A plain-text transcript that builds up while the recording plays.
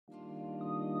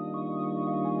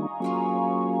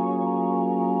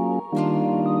Welcome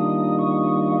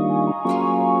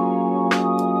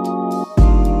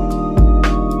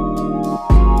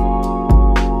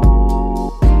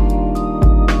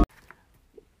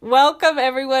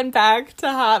everyone back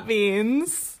to Hot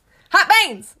Beans. Hot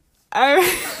Beans! I'm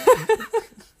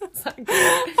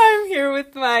here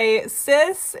with my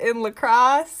sis in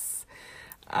lacrosse.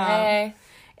 Hey.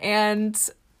 And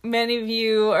many of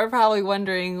you are probably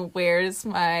wondering, where's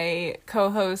my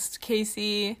co-host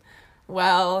Casey?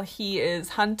 Well, he is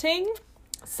hunting.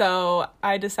 So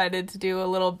I decided to do a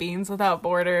little Beans Without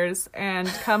Borders and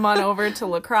come on over to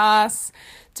lacrosse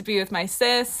to be with my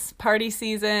sis. Party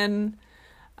season.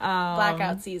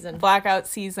 Blackout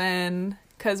season.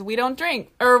 Because we don't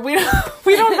drink, or we don't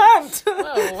hunt.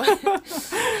 Whoa.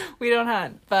 We don't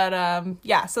hunt. But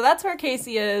yeah, so that's where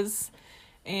Casey is.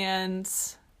 And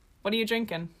what are you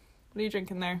drinking? What are you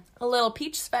drinking there? A little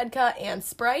peach Svedka and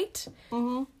Sprite.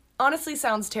 Mm-hmm. Honestly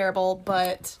sounds terrible,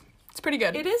 but It's pretty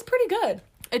good. it is pretty good.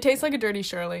 It tastes like a Dirty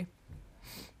Shirley.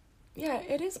 Yeah,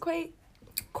 it is quite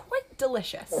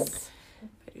delicious. If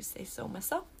I do say so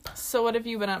myself. So what have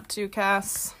you been up to,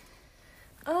 Cass?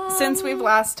 Since we've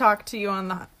last talked to you on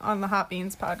the Hot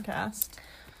Beans podcast.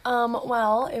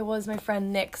 Well, it was my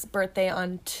friend Nick's birthday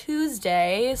on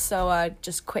Tuesday, so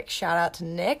just quick shout out to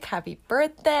Nick. Happy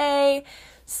birthday.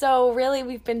 So really,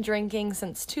 we've been drinking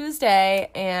since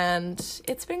Tuesday, and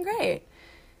it's been great.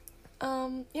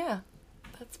 Yeah,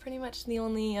 that's pretty much the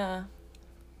only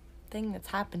thing that's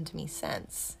happened to me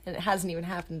since, and it hasn't even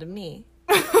happened to me.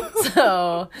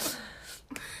 So,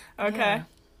 Okay. Yeah.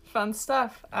 Fun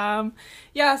stuff.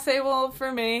 Yeah, same old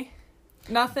for me.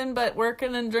 Nothing but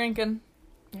working and drinking.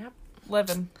 yep,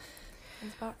 Living.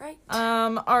 that's about right.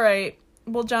 All right.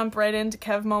 We'll jump right into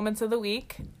Kev moments of the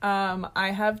week.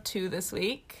 I have 2 this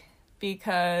week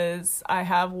because I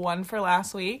have 1 for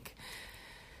last week.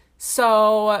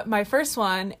 So my first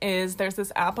one is, there's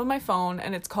this app on my phone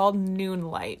and it's called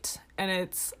Noonlight. And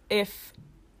it's, if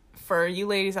for you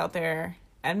ladies out there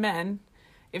and men,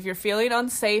 if you're feeling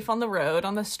unsafe on the road,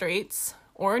 on the streets,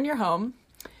 or in your home,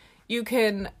 you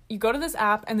go to this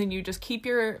app and then you just keep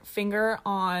your finger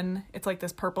on, it's like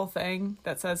this purple thing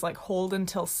that says like hold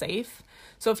until safe.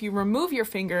 So if you remove your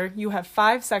finger, you have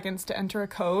 5 seconds to enter a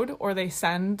code, or they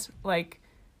send like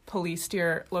police to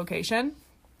your location.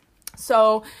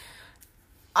 So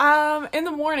in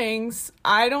the mornings,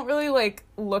 I don't really like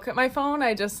look at my phone.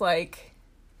 I just like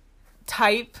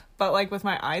type, but like with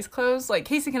my eyes closed. Like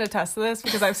Casey can attest to this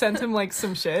because I've sent him like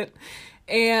some shit.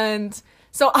 And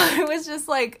so I was just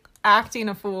like acting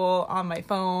a fool on my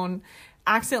phone,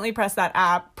 accidentally pressed that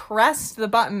app, pressed the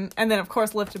button, and then of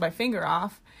course lifted my finger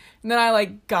off. And then I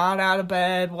like got out of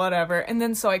bed, whatever. And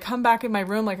then so I come back in my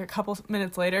room like a couple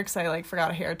minutes later because I like forgot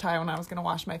a hair tie when I was gonna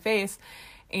wash my face.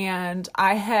 And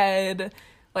I had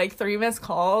like 3 missed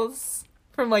calls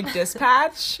from like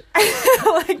dispatch,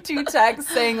 like 2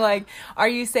 texts saying like, are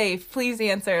you safe? Please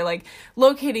answer, like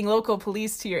locating local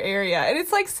police to your area. And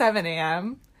it's like 7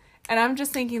 a.m. And I'm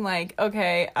just thinking like,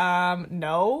 okay,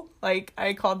 no. Like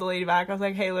I called the lady back. I was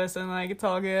like, hey, listen, like it's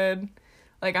all good.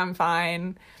 Like I'm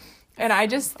fine. And I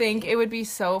just think it would be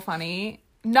so funny,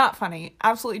 not funny,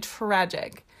 absolutely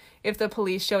tragic if the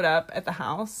police showed up at the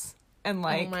house. And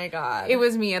like, Oh my God. it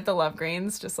was me at the Love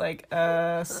Greens, just like,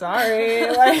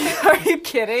 sorry, like, are you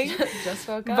kidding? Just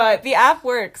woke up. But the app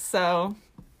works, so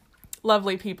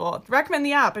lovely people. Recommend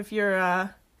the app if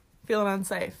you're feeling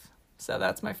unsafe. So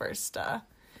that's my first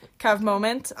Kev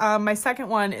moment. My second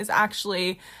one is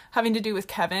actually having to do with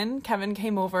Kevin. Kevin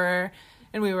came over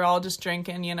and we were all just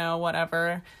drinking, you know,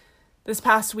 whatever, this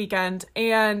past weekend.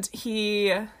 And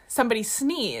somebody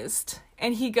sneezed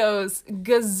and he goes,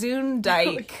 Gazoon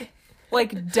Dyke.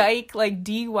 Like dyke, like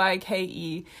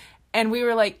D-Y-K-E. And we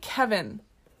were like, Kevin,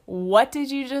 what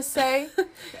did you just say? And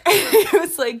he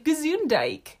was like, Gazoon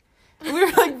Dyke. And we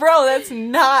were like, bro, that's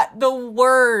not the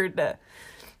word.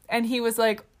 And he was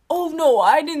like, oh no,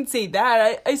 I didn't say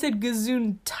that. I said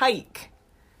Gazoon Tyke.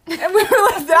 And we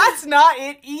were like, that's not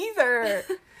it either.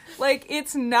 Like,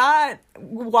 it's not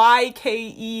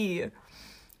Y-K-E.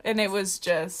 And it was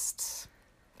just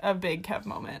a big Kev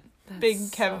moment. Big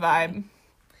Kev vibe.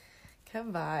 Kev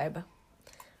vibe.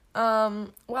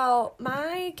 Well,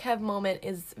 my Kev moment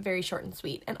is very short and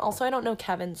sweet. And also, I don't know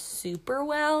Kevin super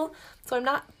well, so I'm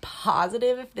not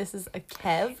positive if this is a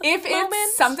Kev If moment.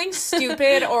 it's something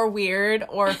stupid or weird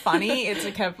or funny, it's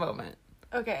a Kev moment.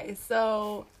 Okay,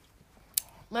 so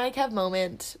my Kev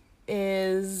moment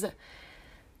is,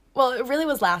 well, it really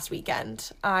was last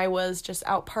weekend. I was just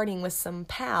out partying with some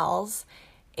pals,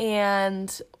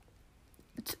 and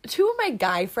 2 of my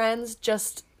guy friends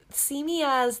just see me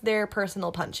as their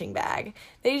personal punching bag.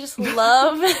 They just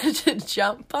love to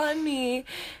jump on me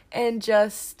and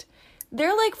just,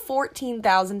 they're like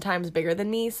 14,000 times bigger than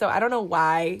me, so I don't know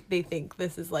why they think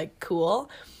this is like cool.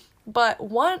 But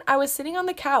I was sitting on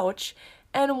the couch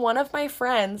and one of my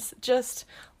friends just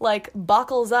like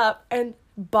buckles up and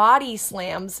body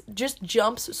slams, just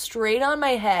jumps straight on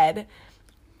my head.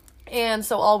 And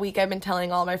so all week I've been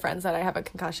telling all my friends that I have a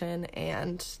concussion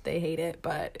and they hate it,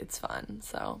 but it's fun.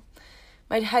 So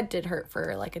my head did hurt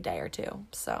for like a day or two.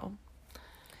 So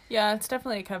Yeah, it's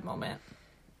definitely a Kev moment.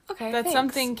 okay, That's thanks.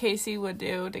 something Casey would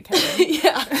do to Kevin.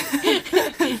 Yeah.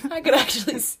 I could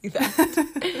actually see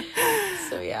that.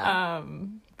 So yeah.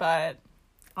 But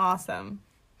awesome.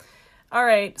 All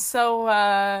right,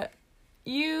 so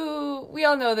we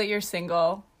all know that you're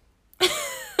single.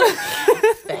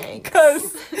 Thanks.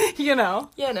 Because, you know.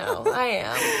 You know, I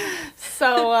am.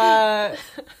 So,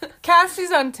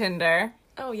 Cassie's on Tinder,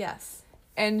 Oh yes.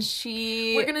 and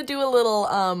We're gonna do a little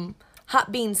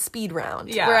hot bean speed round.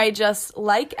 Yeah. Where I just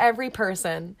like every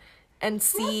person and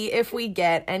see if we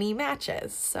get any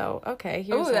matches. So okay,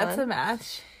 here's Oh, that's one. a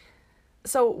match.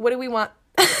 So what do we want?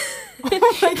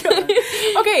 Oh my god.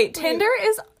 Okay, Tinder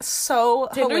is so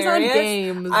Tinder's on hilarious.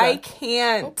 games. I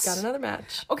can't. Got another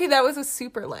match. Okay, that was a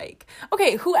super like.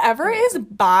 Okay, whoever is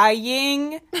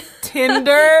buying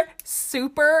Tinder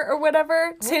Super or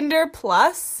whatever, Tinder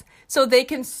Plus, so they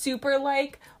can super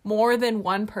like more than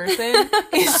one person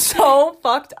is so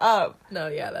fucked up. No,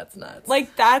 yeah, that's nuts.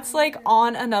 Like, that's like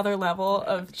on another level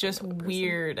of just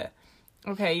weird.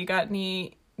 Okay, you got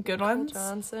any good ones?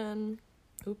 Johnson.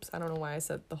 Oops, I don't know why I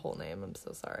said the whole name. I'm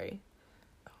so sorry.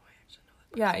 Oh, I actually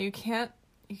know Yeah, you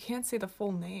can't say the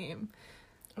full name.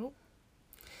 that. Oh.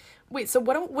 Wait, so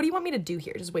what do you want me to do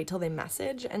here? Just wait till they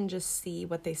message and just see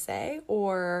what they say,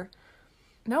 or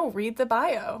No, read the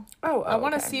bio. Oh, I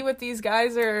want to okay. see what these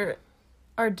guys are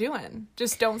doing.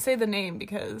 Just don't say the name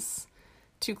because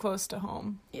too close to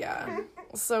home. Yeah.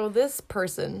 So this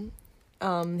person,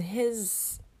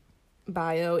 his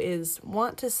bio is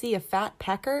want to see a fat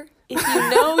pecker. If you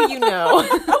know, you know.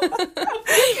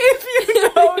 If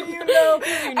you know, you know.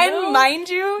 you And know, mind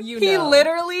you, you he know.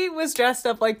 literally was dressed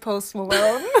up like Post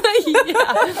Malone.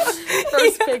 Yeah.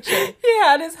 First picture. He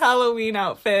had his Halloween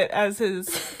outfit as his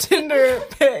Tinder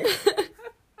pic.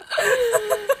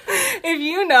 If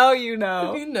you know, you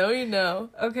know. You know, you know.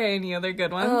 Okay, any other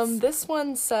good ones? This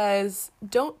one says,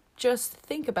 "Don't just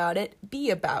think about it, be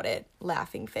about it."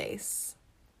 Laughing face.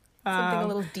 Something a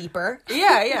little deeper.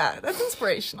 Yeah, that's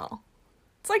inspirational.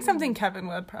 It's like something Kevin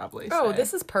would probably say. Oh,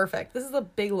 this is perfect. This is a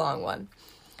big long one.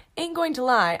 Ain't going to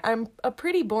lie, I'm a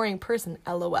pretty boring person,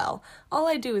 LOL. All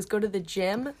I do is go to the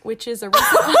gym, which is a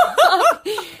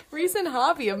recent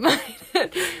hobby of mine.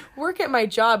 Work at my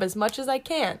job as much as I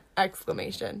can!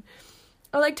 Exclamation.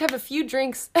 I like to have a few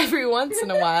drinks every once in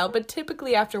a while, but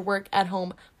typically after work at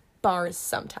home, bars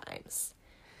sometimes.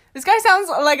 This guy sounds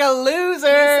like a loser.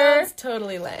 Sounds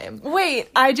totally lame. Wait,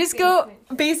 I just go,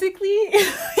 basically,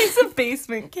 he's a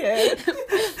basement kid.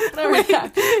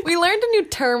 We learned a new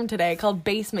term today called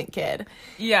basement kid.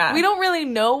 Yeah. We don't really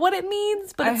know what it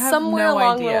means, but I it's have somewhere no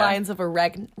along the idea. lines of a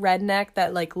redneck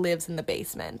that like lives in the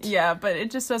basement. Yeah, but it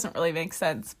just doesn't really make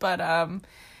sense. But,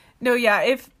 no, yeah,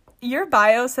 if your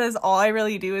bio says all I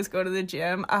really do is go to the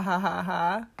gym,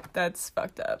 that's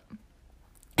fucked up.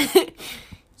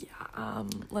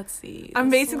 Let's see. I'm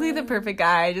basically the perfect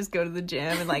guy. I just go to the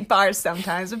gym and like bars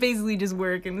sometimes, but basically just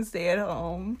work and stay at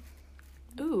home.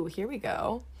 Ooh, here we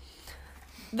go.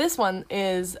 This one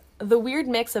is the weird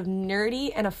mix of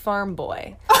nerdy and a farm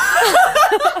boy.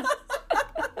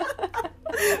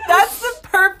 That's the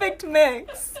perfect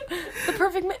mix. The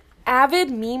perfect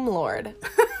avid meme lord.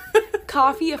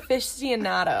 Coffee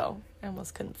aficionado. I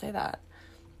almost couldn't say that.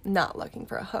 Not looking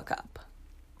for a hookup.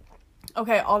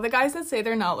 Okay, all the guys that say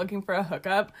they're not looking for a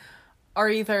hookup are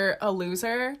either a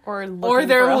loser Or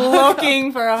they're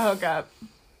looking for a hookup.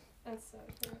 That's so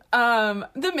true.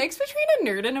 The mix between a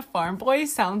nerd and a farm boy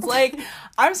sounds like,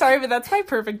 I'm sorry, but that's my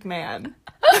perfect man.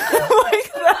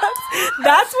 Like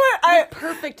that's what I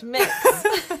Perfect mix.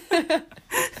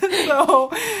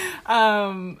 so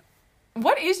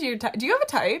what is your type? Do you have a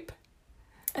type?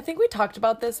 I think we talked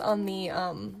about this on the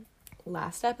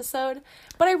last episode,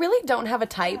 but I really don't have a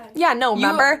type. Yeah, no,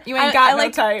 remember? You ain't got no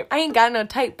like, type. I ain't got no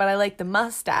type, but I like the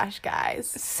mustache guys.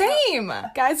 Same.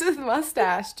 Guys with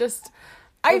mustache, just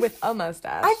with a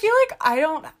mustache. I feel like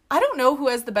I don't know who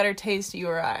has the better taste, you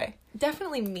or I.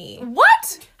 Definitely me.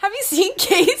 What? Have you seen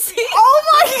Casey? Oh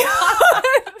my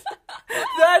god!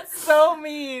 That's so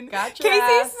mean. Gotcha.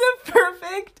 Casey's the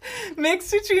perfect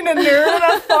mix between a nerd and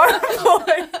a farm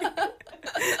boy.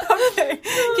 Okay,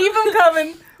 keep them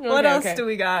coming. What else okay. do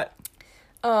we got?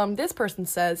 This person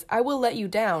says, I will let you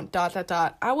down, ...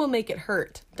 I will make it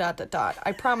hurt, ...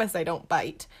 I promise I don't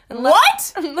bite.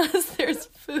 What? Unless there's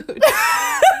food.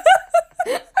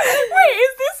 Wait,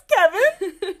 is this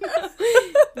Kevin?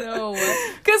 No.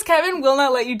 Because Kevin will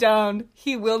not let you down.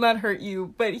 He will not hurt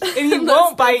you, and he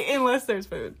won't bite unless there's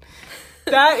food.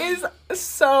 That is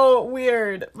so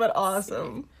weird, but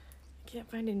awesome. Can't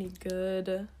find any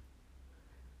good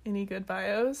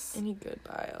bios?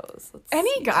 Let's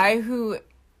Any see. guy who...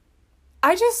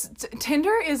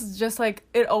 Tinder is just like,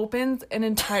 it opens an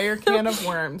entire can of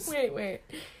worms. Wait.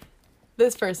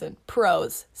 This person,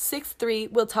 pros,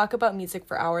 6'3", will talk about music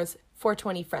for hours,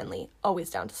 420 friendly,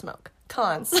 always down to smoke.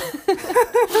 Cons.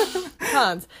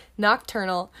 Cons,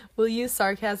 nocturnal, will use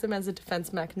sarcasm as a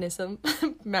defense mechanism,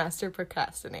 master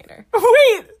procrastinator.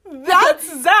 Wait,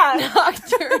 that's Zach.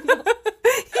 Nocturnal.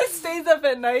 He stays up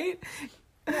at night.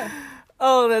 Yeah.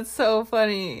 Oh, that's so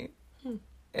funny.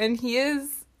 And he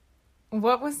is...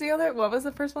 What was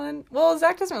the first one? Well,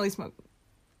 Zach doesn't really smoke,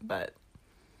 but...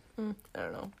 I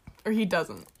don't know. Or he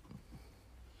doesn't.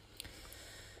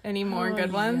 Any more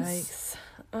good ones?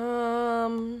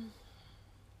 Yikes.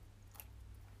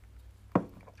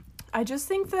 I just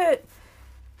think that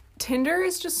Tinder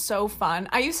is just so fun.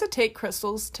 I used to take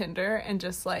Crystal's Tinder and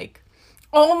just like,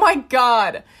 oh my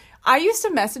God. I used to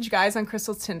message guys on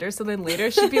Crystal's Tinder, so then later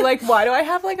she'd be like, why do I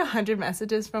have like 100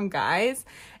 messages from guys?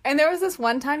 And there was this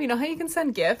one time, you know how you can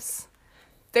send gifts?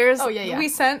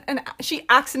 She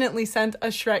accidentally sent a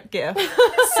Shrek gift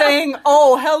saying,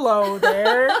 oh, hello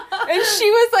there. And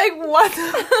she was like, what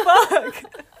the fuck?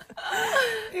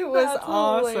 It was That's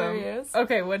awesome. hilarious.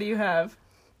 Okay, what do you have?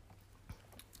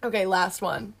 Okay, last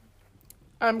one.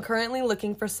 I'm currently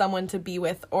looking for someone to be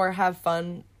with or have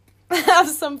some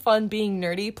fun being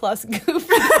nerdy plus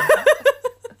goofy.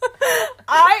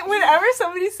 Whenever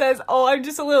somebody says, oh, I'm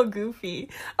just a little goofy,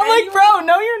 I'm like, bro,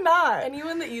 no, you're not.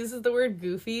 Anyone that uses the word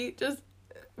goofy, just,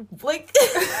 like...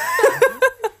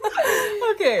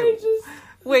 Okay.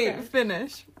 Wait,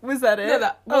 finish. Was that it?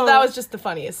 No, that was just the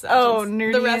funniest sentence. Oh,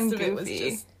 nerdy the rest and of it was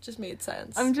goofy. just made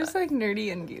sense. I'm just like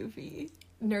nerdy and goofy.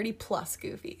 Nerdy plus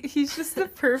goofy. He's just the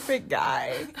perfect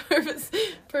guy.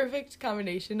 Perfect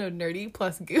combination of nerdy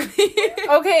plus goofy.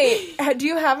 Okay, do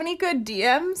you have any good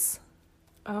DMs?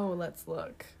 Oh, let's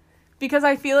look. Because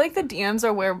I feel like the DMs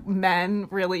are where men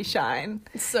really shine.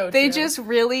 So They true. just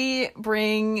really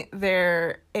bring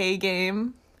their A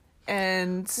game.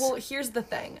 And Well, here's the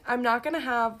thing. I'm not gonna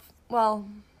have... Well,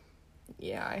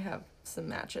 yeah, I have some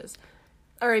matches.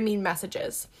 Or, I mean,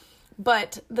 messages.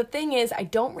 But the thing is, I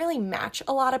don't really match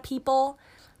a lot of people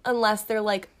unless they're,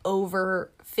 like, over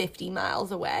 50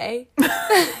 miles away.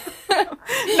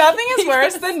 nothing is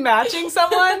worse than matching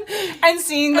someone and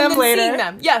seeing them and then later. seeing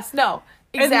them. Yes, no.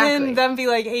 Exactly. And then them be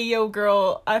like, hey, yo,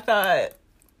 girl, I thought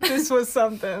this was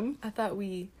something. I thought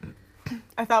we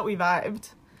vibed.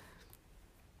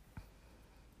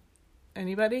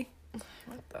 Anybody?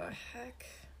 What the heck?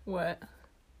 What?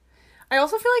 I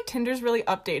also feel like Tinder's really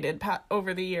updated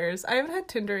over the years. I haven't had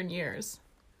Tinder in years.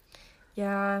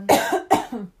 Yeah.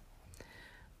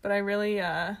 But I really,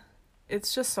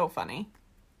 it's just so funny.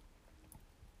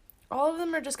 All of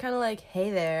them are just kind of like,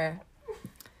 hey there.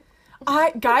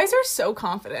 Guys are so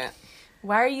confident.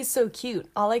 Why are you so cute?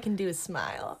 All I can do is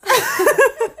smile.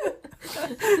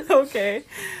 Okay.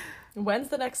 When's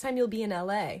the next time you'll be in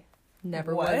LA?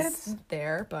 Never What? was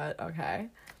there, but okay.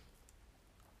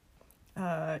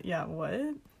 Yeah, what?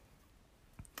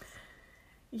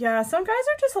 Yeah, some guys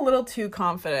are just a little too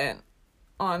confident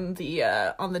on the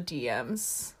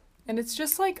DMs. And it's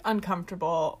just like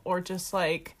uncomfortable or just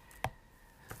like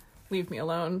leave me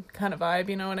alone kind of vibe,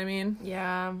 you know what I mean?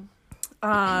 Yeah.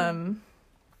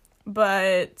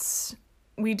 But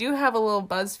we do have a little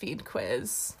BuzzFeed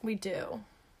quiz. We do.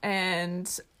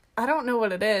 And I don't know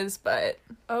what it is, but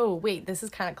Oh, wait, this is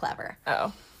kind of clever.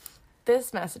 oh.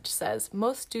 This message says,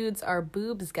 most dudes are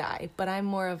boobs guy, but I'm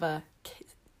more of a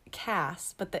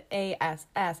Cass, but the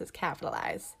ASS is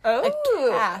capitalized. Oh. A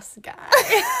Cass guy.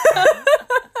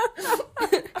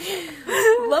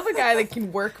 Love a guy that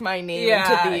can work my name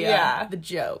into the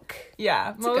joke.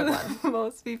 Yeah, a good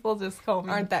most people just call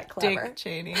me Aren't that clever? Dick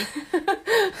Cheney.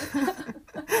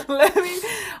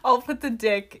 I'll put the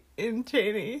dick in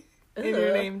Cheney. In your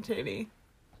Ugh. name, Cheney.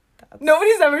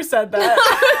 Nobody's ever said that.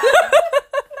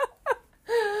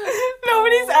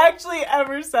 Nobody's actually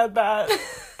ever said that.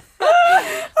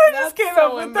 I just came so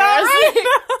up with that right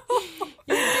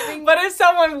now. But if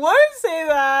someone would say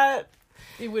that,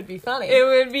 It would be funny. it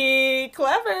would be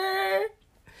clever.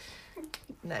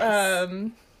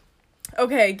 Nice.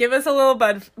 Okay, give us a little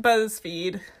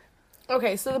BuzzFeed.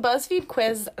 Okay, so the BuzzFeed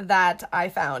quiz that I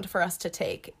found for us to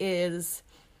take is,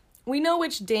 we know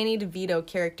which Danny DeVito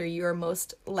character you are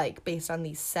most like based on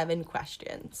these 7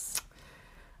 questions.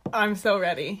 I'm so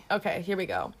ready. Okay, here we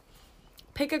go.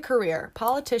 Pick a career: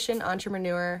 politician,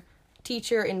 entrepreneur,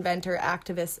 teacher, inventor,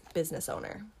 activist, business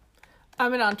owner.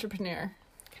 I'm an entrepreneur.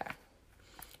 Okay.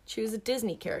 Choose a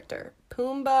Disney character: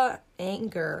 Pumbaa,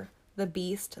 Anger, the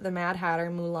Beast, the Mad Hatter,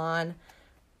 Mulan,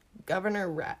 Governor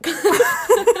Ratcliffe.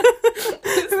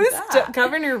 Who's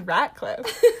Governor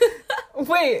Ratcliffe?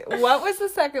 Wait, what was the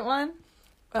second one?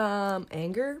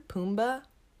 Anger, Pumbaa,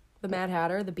 the Mad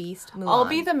Hatter, the Beast, Mulan. I'll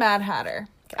be the Mad Hatter.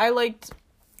 I liked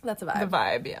That's a vibe. the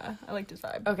vibe, yeah. I liked his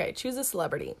vibe. Okay, choose a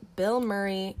celebrity: Bill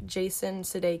Murray, Jason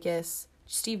Sudeikis,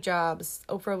 Steve Jobs,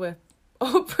 Oprah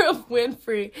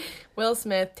Winfrey, Will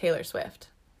Smith, Taylor Swift.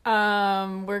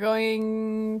 We're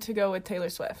going to go with Taylor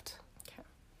Swift.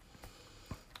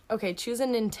 Okay, choose a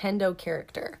Nintendo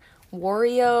character: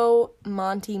 Wario,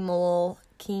 Monty Mole,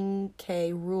 King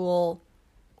K. Rool,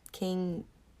 King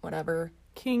whatever.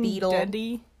 King Beetle.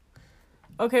 Deddy.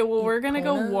 Okay, well, we're gonna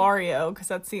go Epona? Wario, because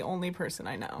that's the only person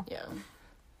I know. Yeah.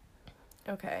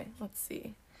 Okay, let's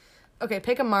see. Okay,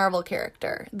 pick a Marvel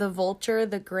character: the Vulture,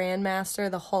 the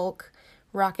Grandmaster, the Hulk,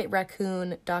 Rocket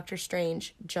Raccoon, Doctor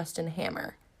Strange, Justin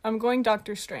Hammer. I'm going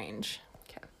Doctor Strange.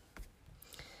 Okay.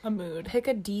 A mood. Pick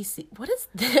a DC. What is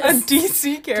this? A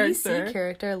DC character. DC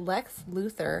character: Lex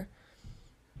Luthor.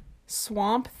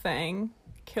 Swamp Thing,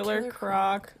 Killer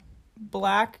Croc,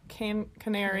 Black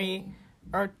Canary,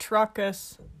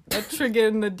 Artruckus,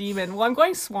 Etrigan the Demon. Well, I'm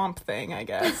going Swamp Thing, I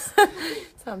guess.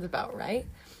 Sounds about right.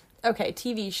 Okay,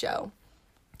 TV show: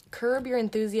 Curb Your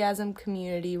Enthusiasm,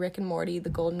 Community, Rick and Morty, The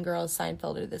Golden Girls,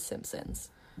 Seinfeld, or The Simpsons.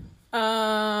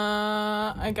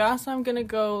 I guess I'm gonna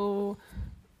go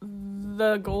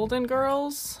The Golden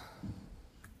Girls.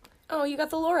 Oh, you got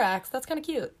the Lorax. That's kind of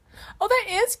cute. Oh, that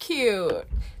is cute.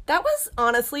 That was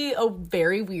honestly a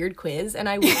very weird quiz, and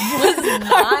I was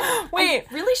not. Wait.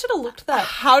 I really should have looked that.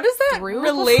 How does that Through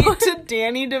relate before? to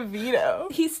Danny DeVito?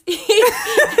 He's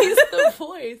the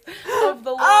voice of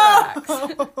the Lorax.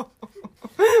 Oh.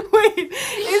 Wait,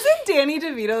 isn't Danny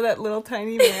DeVito that little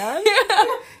tiny man? Yeah.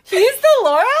 He's the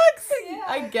Lorax?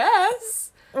 I guess.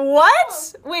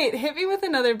 What? Wait, hit me with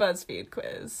another BuzzFeed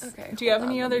quiz. Okay, Do you have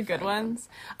hold on, any let other me good find ones?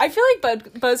 I feel like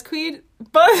BuzzQueef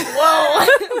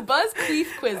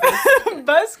quizzes.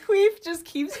 BuzzQueef just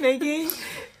keeps making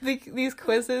these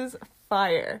quizzes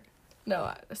fire.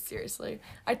 No, seriously.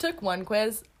 I took one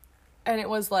quiz, and it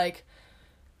was like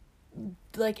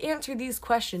answer these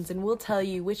questions and we'll tell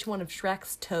you which one of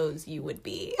Shrek's toes you would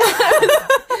be.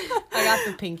 I got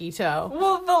the pinky toe.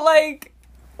 Well, but like,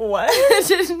 what? It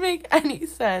didn't make any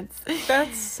sense.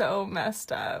 That's so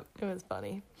messed up. It was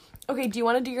funny. Okay, do you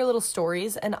want to do your little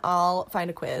stories and I'll find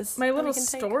a quiz? My that we little can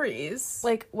take? stories.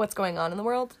 Like what's going on in the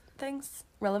world, things,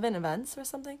 relevant events or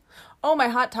something? Oh, my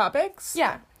hot topics?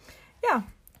 Yeah. Yeah.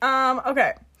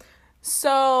 Okay.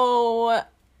 So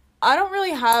I don't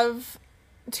really have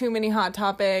too many hot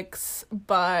topics,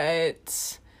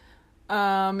 but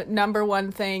number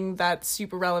one thing that's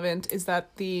super relevant is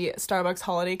that the Starbucks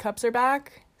holiday cups are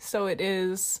back. So it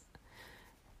is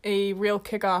a real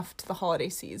kickoff to the holiday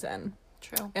season.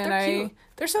 True. And They're cute.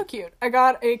 they're so cute. I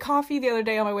got a coffee the other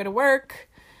day on my way to work,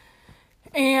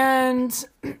 and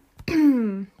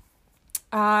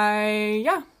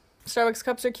Starbucks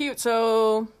cups are cute.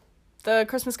 So the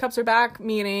Christmas cups are back,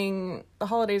 meaning the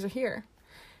holidays are here.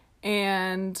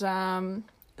 And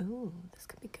Ooh, this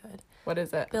could be good. what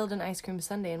is it? Build an ice cream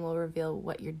sundae and we'll reveal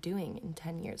what you're doing in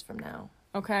 10 years from now.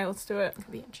 Okay, let's do it.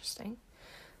 Could be interesting.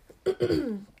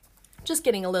 Just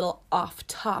getting a little off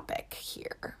topic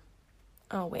here.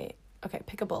 Oh, wait. Okay,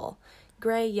 pick a bowl.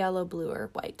 Gray, yellow, blue,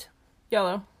 or white.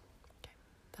 Yellow.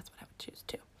 That's what I would choose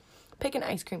too. Pick an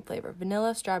ice cream flavor.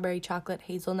 Vanilla, strawberry, chocolate,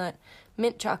 hazelnut,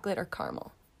 mint chocolate, or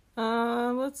caramel.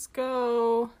 Let's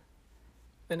go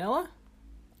vanilla.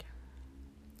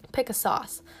 Pick a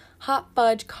sauce. Hot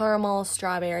fudge, caramel,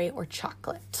 strawberry, or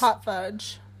chocolate. Hot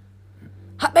fudge.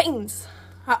 Hot beans.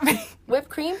 Hot Whipped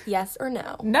cream, yes or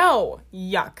no? No.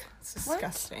 Yuck. It's What?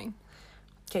 disgusting.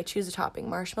 Okay, choose a topping.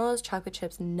 Marshmallows, chocolate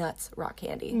chips, nuts, rock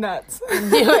candy. Nuts.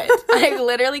 Knew it. I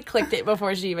literally clicked it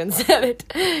before she even said it.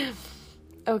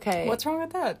 Okay. What's wrong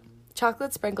with that?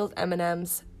 Chocolate sprinkles,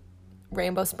 M&Ms,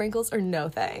 rainbow sprinkles, or no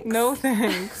thanks? No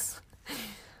thanks.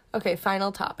 Okay,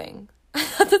 final topping. I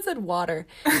thought that said water.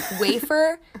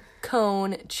 Wafer,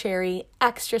 cone, cherry,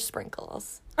 extra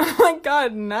sprinkles. Oh my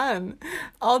god, none.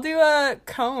 I'll do a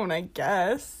cone, I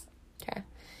guess. Okay.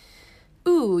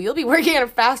 Ooh, you'll be working at a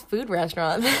fast food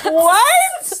restaurant.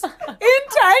 What? In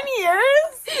 10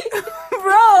 years?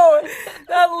 Bro,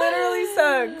 that literally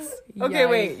sucks. Okay,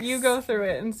 wait, Yikes. you go through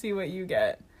it and see what you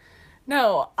get.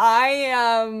 No,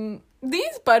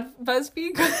 these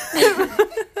BuzzFeed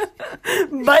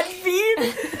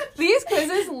these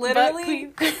quizzes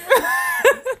literally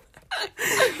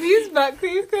these butt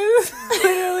cream quizzes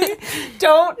literally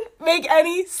don't make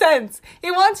any sense.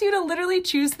 It wants you to literally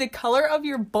choose the color of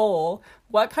your bowl,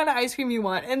 what kind of ice cream you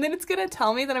want, and then it's gonna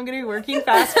tell me that I'm gonna be working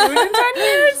fast food in 10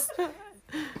 years.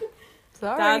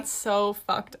 Sorry. That's so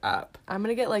fucked up. I'm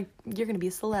gonna get you're gonna be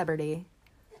a celebrity.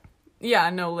 Yeah,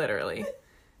 no, literally.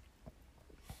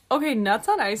 Okay, nuts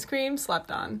on ice cream,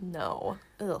 slept on. No.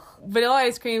 Ugh. Vanilla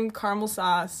ice cream, caramel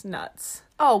sauce, nuts.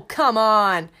 Oh, come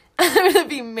on. I'm gonna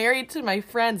be married to my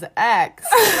friend's ex.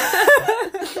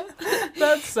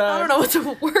 That sucks. I don't know what's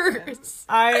worse.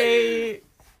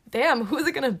 Damn, who's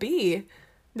it gonna be?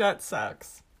 That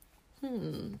sucks.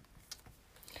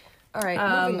 All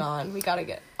right, moving on. We gotta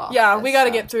get off. Yeah, this we gotta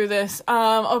stuff. get through this.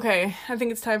 Okay, I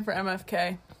think it's time for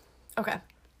MFK. Okay.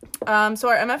 So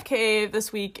our MFK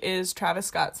this week is Travis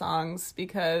Scott songs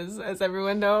because, as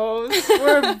everyone knows,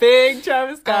 we're big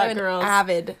Travis Scott I'm girls. an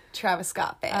avid Travis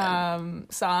Scott fan.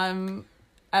 Saw him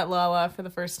at Lala for the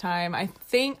first time. I'm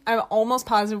almost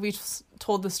positive we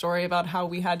told the story about how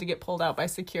we had to get pulled out by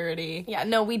security. Yeah,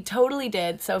 no, we totally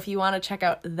did. So if you want to check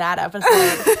out that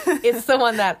episode, it's the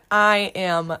one that I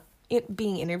am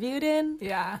being interviewed in.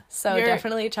 Yeah. So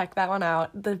definitely check that one out.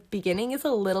 The beginning is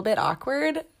a little bit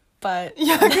awkward, but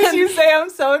Yeah, because you say I'm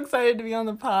so excited to be on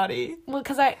the potty. well,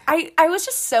 because I was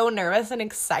just so nervous and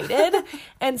excited,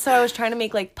 and so I was trying to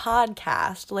make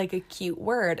podcast a cute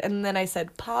word, and then I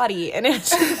said potty, and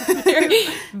it's just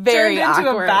very Turned into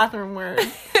awkward. a bathroom word.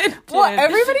 Well,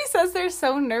 everybody says they're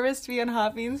so nervous to be on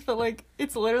Hot Beans, but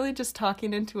it's literally just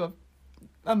talking into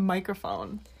a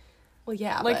microphone. Well,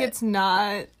 yeah, Like but it's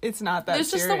not that there's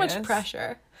just so much serious.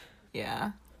 pressure.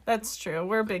 Yeah, that's true.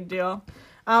 We're a big deal.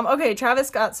 Okay, Travis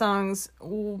Scott songs.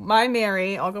 My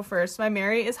Mary, I'll go first. My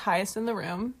Mary is Highest in the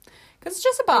Room because it's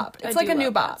just a bop. I It's like do a new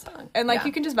love bop, that song. and Yeah.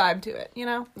 you can just vibe to it. You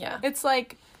know? Yeah. It's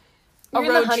like a You're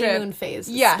in road the honeymoon trip. phase,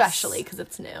 Yes. especially because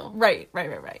it's new. Right.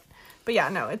 But yeah,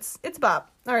 no, it's a bop.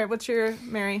 All right, what's your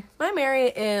Mary? My Mary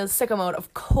is Sicko Mode,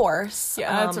 of course.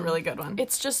 Yeah, that's a really good one.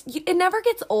 It's just, it never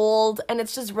gets old, and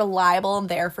it's just reliable and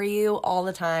there for you all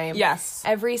the time. Yes.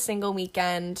 Every single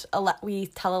weekend, we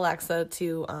tell Alexa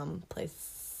to play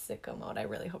Sicko Mode. I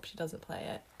really hope she doesn't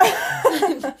play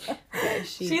it. Okay,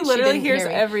 She literally didn't hears hear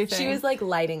me. everything. She was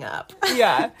lighting up.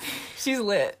 Yeah, she's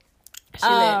lit.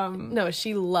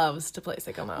 She loves to play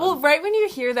Sicko Mode. Well, right when you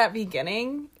hear that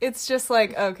beginning, it's just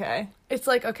okay. it's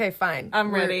okay, fine.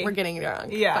 I'm ready. We're getting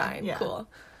drunk. Yeah, Fine, yeah. cool.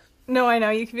 No, I know.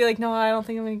 You could be like, no, I don't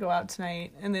think I'm going to go out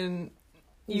tonight. And then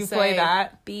you play say,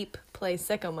 that. Beep, play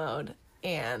Sicko Mode,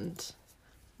 and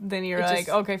Then you're It like, just-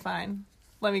 okay, fine.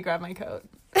 Let me grab my coat.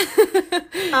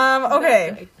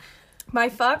 Okay. My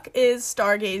fuck is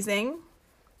Stargazing.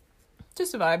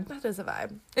 Just a vibe. That is a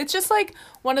vibe. It's just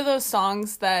one of those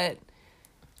songs that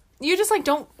you just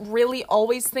don't really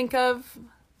always think of,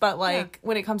 but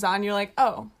when it comes on, you're like,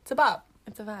 oh, it's a bop.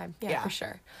 It's a vibe. Yeah, Yeah. for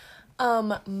sure.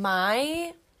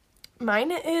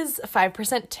 Mine is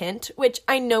 5% Tint, which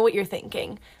I know what you're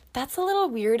thinking. That's a little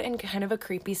weird and kind of a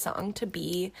creepy song to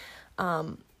be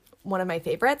one of my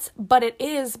favorites, but it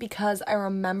is because I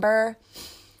remember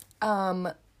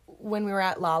when we were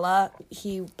at Lala,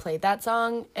 he played that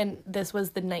song, and this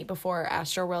was the night before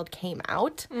Astroworld came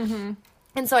out. Mm-hmm.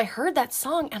 And so I heard that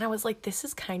song, and I was like, this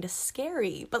is kind of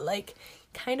scary, but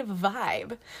kind of a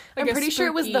vibe. I'm a pretty sure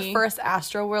it was the spooky- first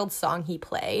Astroworld song he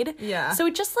played. Yeah. So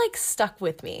it just stuck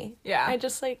with me. Yeah. I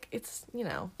just it's,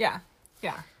 Yeah.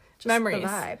 Yeah. just Memories. the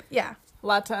vibe. Yeah. A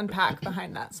lot to unpack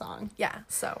behind that song. Yeah.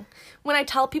 So when I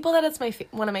tell people that it's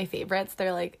one of my favorites,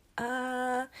 they're like,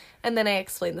 and then I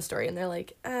explain the story and they're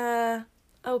like,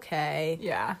 okay.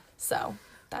 Yeah. So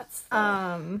that's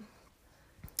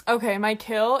Okay, my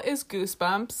kill is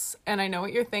Goosebumps, and I know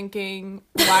what you're thinking.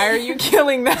 Why are you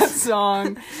killing that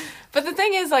song? But the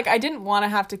thing is, I didn't want to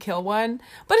have to kill one,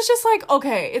 but it's just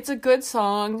okay, it's a good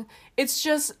song. It's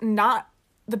just not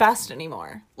the best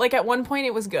anymore. At one point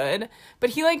it was good, but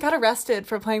he got arrested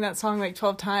for playing that song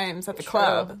 12 times at the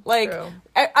club. true.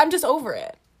 I'm just over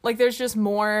it. There's just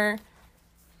more.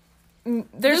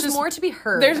 There's just more to be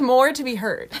heard. There's more to be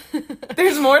heard.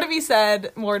 There's more to be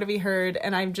said, more to be heard,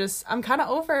 and I'm kind of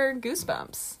over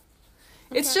Goosebumps.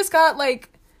 Okay. It's just got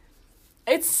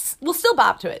we'll still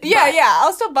bop to it. Yeah, but- yeah,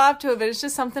 I'll still bop to it, but it's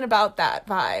just something about that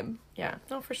vibe. Yeah.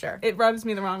 No, for sure. It rubs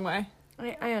me the wrong way.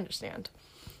 I understand.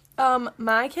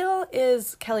 My kill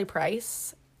is Kelly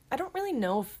Price. I don't really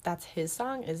know if that's his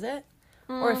song, is it?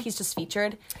 or if he's just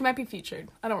featured. He might be featured.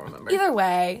 I don't remember. Either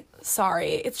way,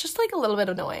 sorry. It's just like a little bit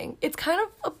annoying. It's kind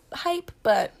of a hype,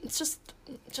 but it's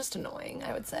just annoying,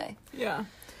 I would say. Yeah.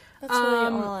 That's really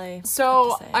all I So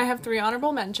have to say. I have 3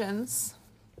 honorable mentions.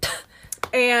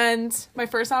 And my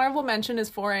first honorable mention is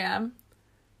 4 a.m.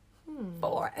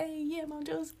 4 a.m. I'm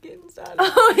just getting started.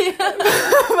 Oh,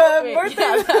 yeah. Wait, Birthday.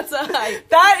 yeah, that's a hype.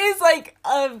 That is like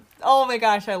oh my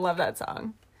gosh, I love that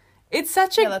song. It's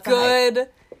such a that's a hype. good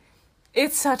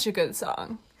it's such a good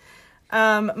song.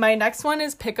 My next one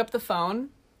is Pick Up the Phone.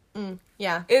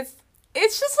 Yeah. It's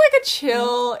just like a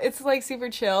chill, it's like super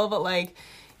chill, but like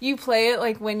you play it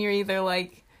like when you're either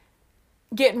like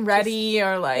getting ready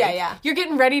or like yeah. you're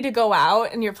getting ready to go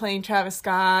out and you're playing Travis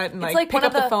Scott and like like pick one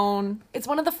up of the phone. It's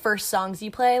one of the first songs you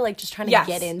play, like just trying to Yes.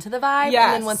 get into the vibe. Yes.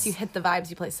 And then once you hit the vibes,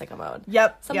 you play sicko mode.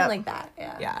 Yep. Something like that.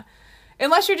 Yeah. Yeah.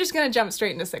 Unless you're just gonna jump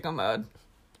straight into sicko mode.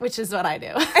 Which is what I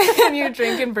do. And you're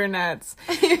drinking Burnett's.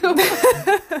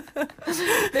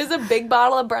 There's a big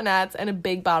bottle of Burnett's and a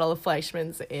big bottle of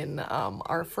Fleischmann's in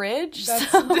our fridge. That's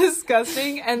so-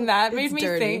 disgusting. And that made It's me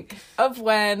dirty. think of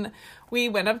when we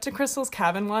went up to Crystal's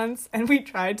cabin once and we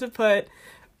tried to put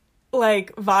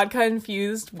like vodka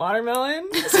infused watermelon.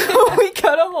 So we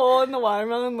cut a hole in the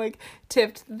watermelon, like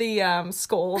tipped the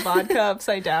Skol vodka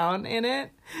upside down in it.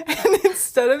 And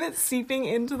instead of it seeping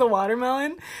into the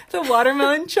watermelon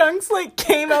chunks like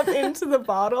came up into the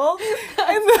bottle.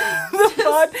 And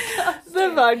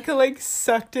the vodka like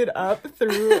sucked it up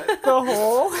through the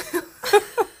hole.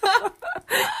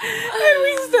 And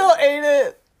we still ate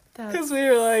it. Because we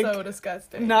were like, so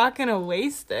disgusting. not gonna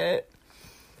waste it.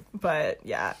 But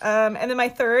yeah. And then my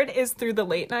third is Through the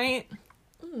Late Night.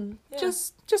 Yeah.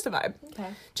 Just a vibe. Okay.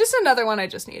 Just another one I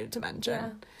just needed to mention. Yeah.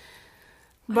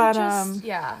 But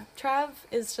Trav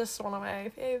is just one of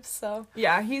my faves, so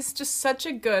yeah, he's just such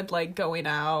a good like going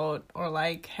out or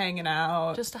like hanging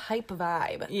out. just a hype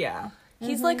vibe. Yeah.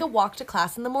 He's like a walk to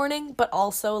class in the morning, but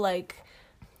also like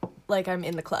I'm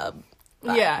in the club.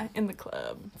 vibe. Yeah, in the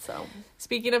club. So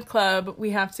Speaking of club,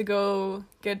 we have to go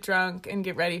get drunk and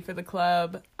get ready for the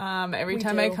club. Every We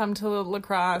time I do. come to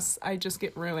lacrosse, I just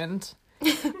get ruined.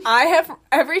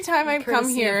 Every time I've come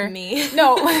Courtesy here. of me.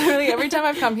 No, literally every time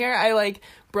I've come here, I like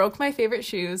broke my favorite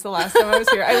shoes the last time I was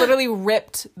here. I literally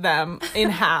ripped them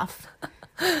in half.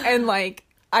 And like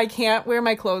I can't wear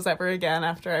my clothes ever again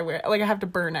after I wear, like I have to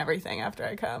burn everything after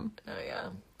I come. Oh yeah.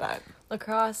 But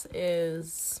Lacrosse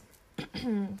is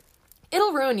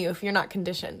it'll ruin you if you're not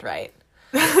conditioned, right?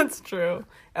 that's true.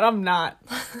 And I'm not.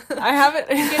 I haven't.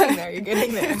 You're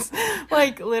getting there. It's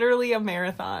like literally a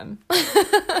marathon.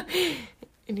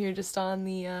 And you're just on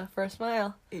the first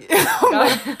mile. Oh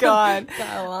my god.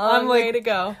 Got a long I'm like- way to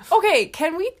go. Okay,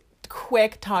 can we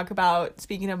quick talk about,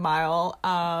 speaking of mile,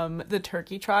 the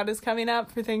turkey trot is coming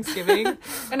up for Thanksgiving.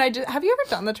 And have you ever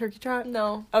done the turkey trot?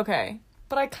 No, Okay.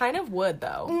 but I kind of would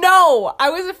though. No, I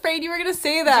was afraid you were gonna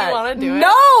say that. wanna do it?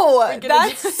 No, We're gonna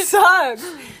that do it. sucks.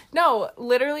 No,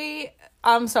 literally,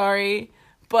 I'm sorry,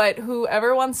 but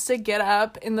whoever wants to get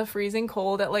up in the freezing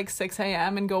cold at like 6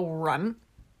 a.m. and go run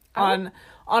on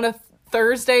a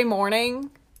Thursday morning,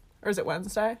 or is it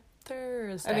Wednesday?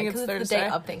 Thursday. I think it's 'cause the Thursday. day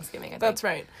of Thanksgiving. I think. That's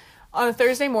right. On a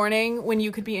Thursday morning, when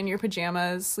you could be in your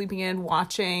pajamas, sleeping in,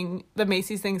 watching the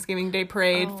Macy's Thanksgiving Day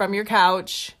Parade from your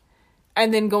couch,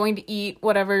 and then going to eat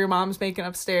whatever your mom's making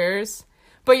upstairs,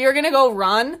 but you're gonna go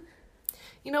run,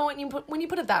 You know when you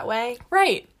put it that way,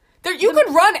 right? There, you could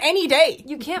run any day.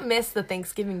 you can't miss the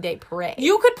Thanksgiving Day parade.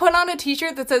 You could put on a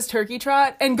T-shirt that says Turkey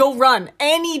Trot and go run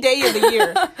any day of the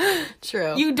year.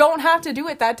 True. You don't have to do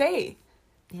it that day.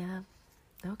 Yeah.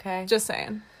 Okay. Just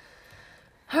saying.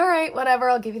 All right. Whatever.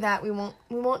 I'll give you that. We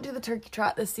won't do the turkey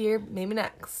trot this year. Maybe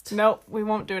next. Nope, we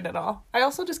won't do it at all. I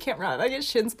also just can't run. I get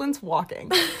shin splints walking.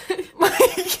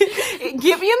 Like,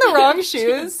 get me in the wrong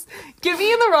shoes. Get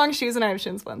me in the wrong shoes and I have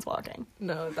shin splints walking.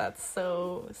 No, that's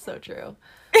so true.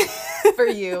 For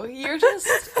you, you're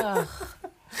just. Ugh.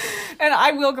 And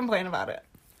I will complain about it.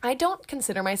 I don't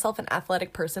consider myself an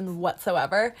athletic person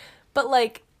whatsoever, but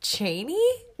like Cheney,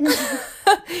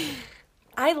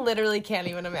 I literally can't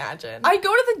even imagine. I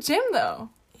go to the gym though.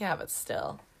 Yeah, but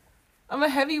still. I'm a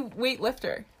heavy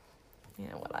weightlifter.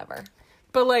 Yeah, whatever.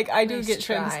 But like I do Nice get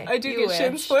shins. try. I do You get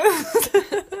shin wish. splints.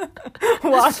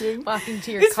 Walking. Walking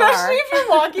to your Especially car. if you're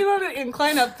walking on an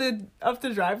incline up the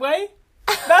driveway.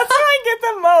 That's where I get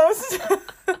the most.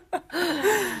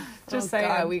 Just saying.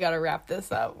 God, we gotta wrap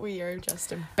this up. We are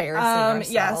just embarrassing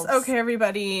ourselves. Yes. Okay,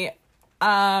 everybody.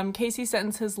 Casey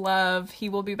sends his love. He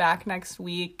will be back next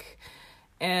week.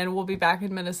 And we'll be back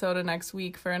in Minnesota next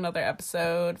week for another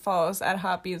episode. Follow us at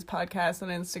Hot Beans Podcast on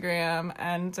Instagram.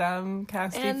 And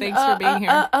Cassidy, thanks for being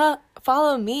here.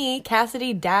 Follow me,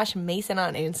 Cassidy-Mason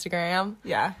on Instagram.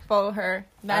 Yeah, follow her.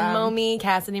 Venmo me,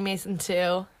 Cassidy Mason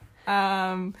too.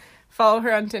 Follow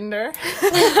her on Tinder.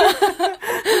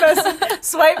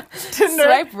 Swipe Tinder.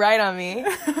 Swipe right on me.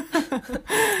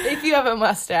 If you have a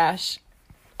mustache.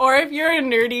 Or if you're a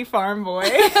nerdy farm boy.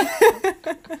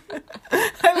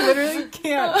 I literally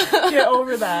can't get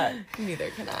over that.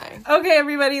 Neither can I. Okay,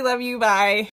 everybody. Love you. Bye.